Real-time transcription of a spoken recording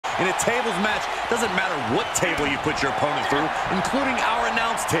In a tables match, doesn't matter what table you put your opponent through, including our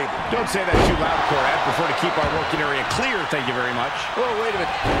announce table. Don't say that too loud, Corey. I'd prefer to keep our working area clear, thank you very much. Oh, wait a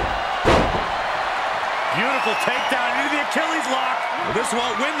minute. Beautiful takedown into the Achilles lock. Well, this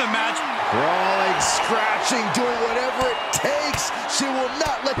won't win the match. Crawling, scratching, doing whatever it takes. She will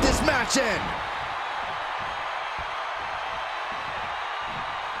not let this match end.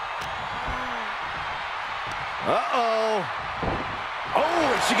 Uh-oh. Oh,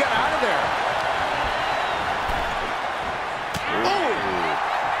 and she got out of there. Oh!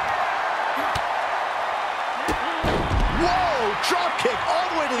 Whoa, drop kick all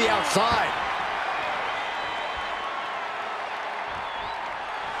the way to the outside.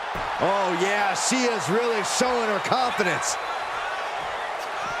 Oh, yeah, she is really showing her confidence.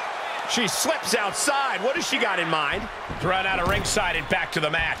 She slips outside. What has she got in mind? Thrown out of ringside and back to the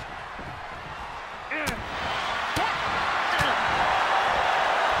mat.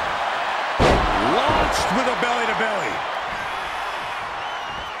 Launched with a belly-to-belly.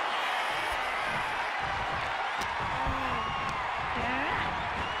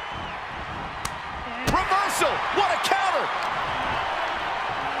 Reversal! What a counter!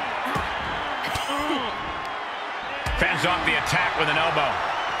 Fends off the attack with an elbow.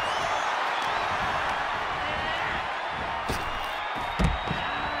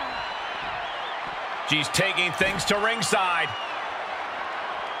 She's taking things to ringside.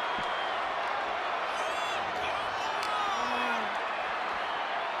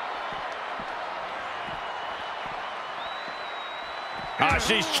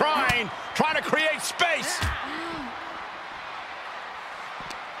 She's trying to create space.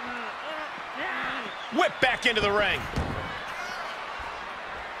 Whip back into the ring.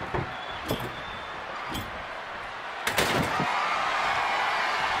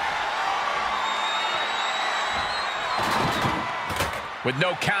 With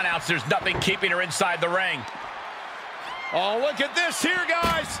no countouts, there's nothing keeping her inside the ring. Oh, look at this here,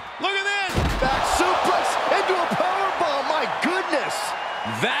 guys. Look at this. Back suplex into a powerbomb. My goodness.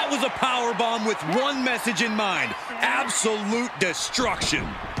 That was a powerbomb with one message in mind: absolute destruction.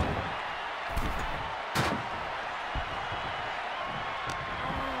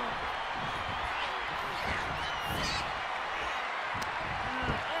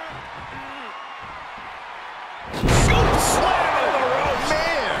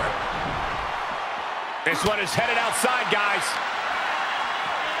 This one is headed outside, guys.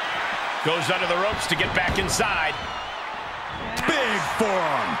 Goes under the ropes to get back inside. Big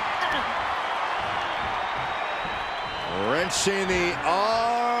forearm. Wrenching the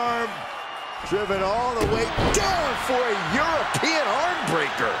arm. Driven all the way down for a European arm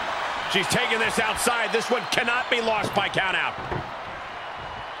breaker. She's taking this outside. This one cannot be lost by countout.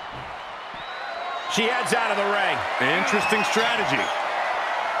 She heads out of the ring. Interesting strategy.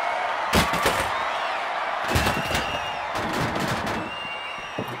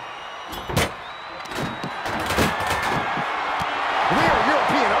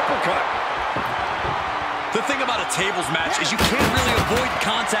 The thing about a tables match is you can't really avoid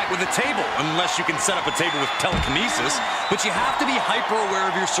contact with a table unless you can set up a table with telekinesis, but you have to be hyper aware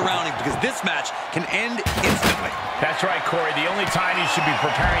of your surroundings because this match can end instantly. That's right, Corey. The only time you should be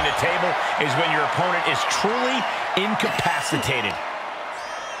preparing a table is when your opponent is truly incapacitated.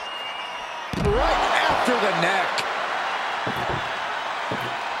 Right after the neck.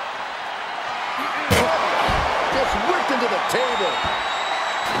 Just whipped into the table.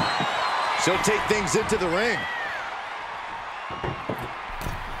 She'll take things into the ring.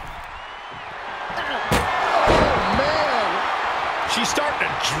 Oh, man. She's starting to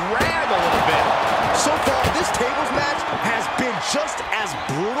drag a little bit. So far, this tables match has been just as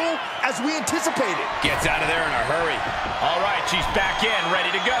brutal as we anticipated. Gets out of there in a hurry. All right, she's back in, ready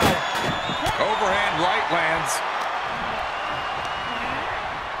to go. Overhand right lands.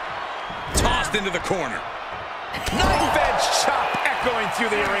 Tossed into the corner. Knife edge chop echoing through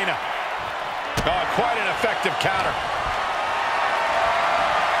the arena. Oh, quite an effective counter.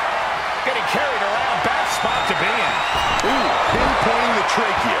 Getting carried around, bad spot to be in. Ooh, pinpointing the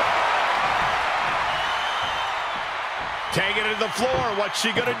trachea. Taking it to the floor, what's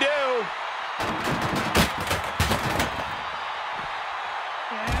she gonna do?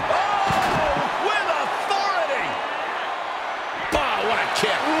 Oh, with authority! Oh, what a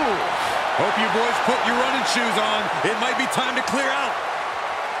kick. Ooh. Hope you boys put your running shoes on. It might be time to clear out.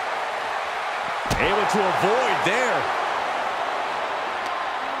 Able to avoid there.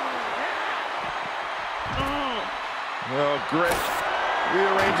 Oh, Grit.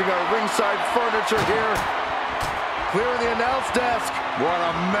 Rearranging our ringside furniture here. Clearing the announce desk. What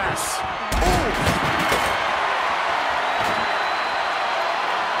a mess. Ooh.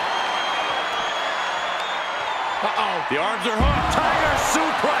 Uh-oh. The arms are hooked. Tiger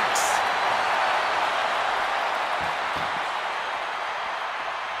suplex.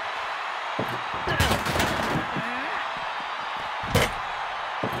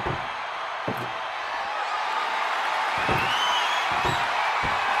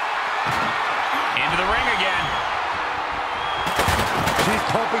 Into the ring again. She's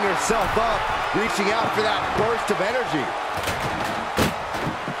pumping herself up, reaching out for that burst of energy.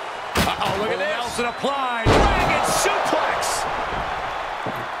 Uh-oh, look at this. Nelson applied. Dragon suplex.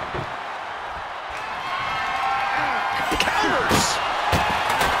 Counters.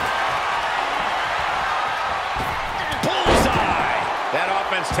 Bullseye. That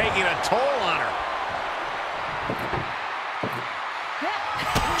offense taking a toll on her.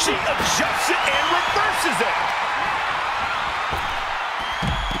 She adjusts it and reverses it.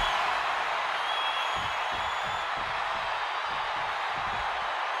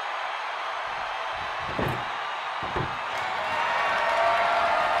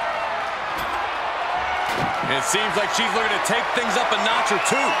 It seems like she's looking to take things up a notch or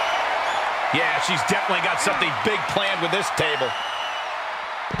two. Yeah, she's definitely got something big planned with this table.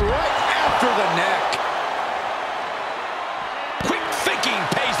 Right after the neck. Quick thinking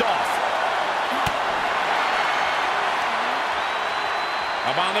pays off.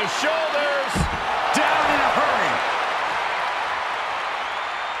 Up on the shoulders. Down in a hurry.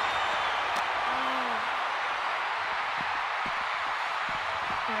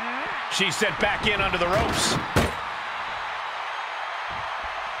 She's sent back in under the ropes.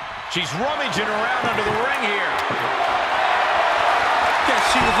 She's rummaging around under the ring here. Guess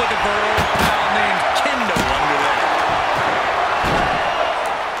she was looking for her old pal named Kendo under there.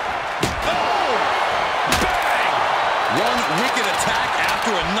 Oh! Bang! One wicked attack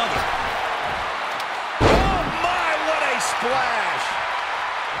after another. Oh my, what a splash!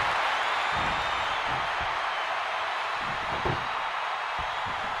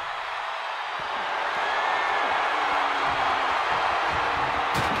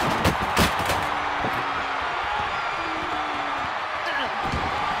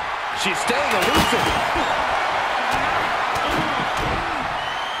 She's staying elusive.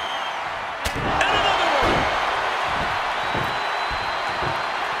 And another one!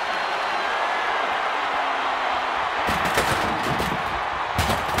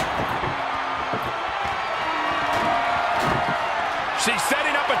 She's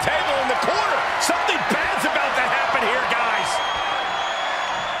setting up a table in the corner. Something bad's about to happen here, guys.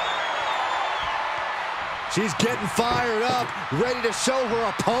 She's getting fired up, ready to show her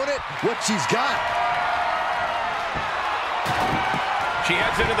opponent what she's got. She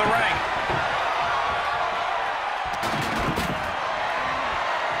heads into the ring.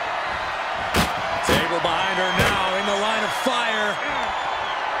 Table behind her now in the line of fire.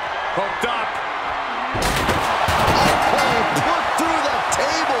 Hooked up. Oh, put through the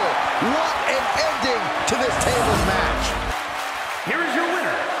table. What an ending to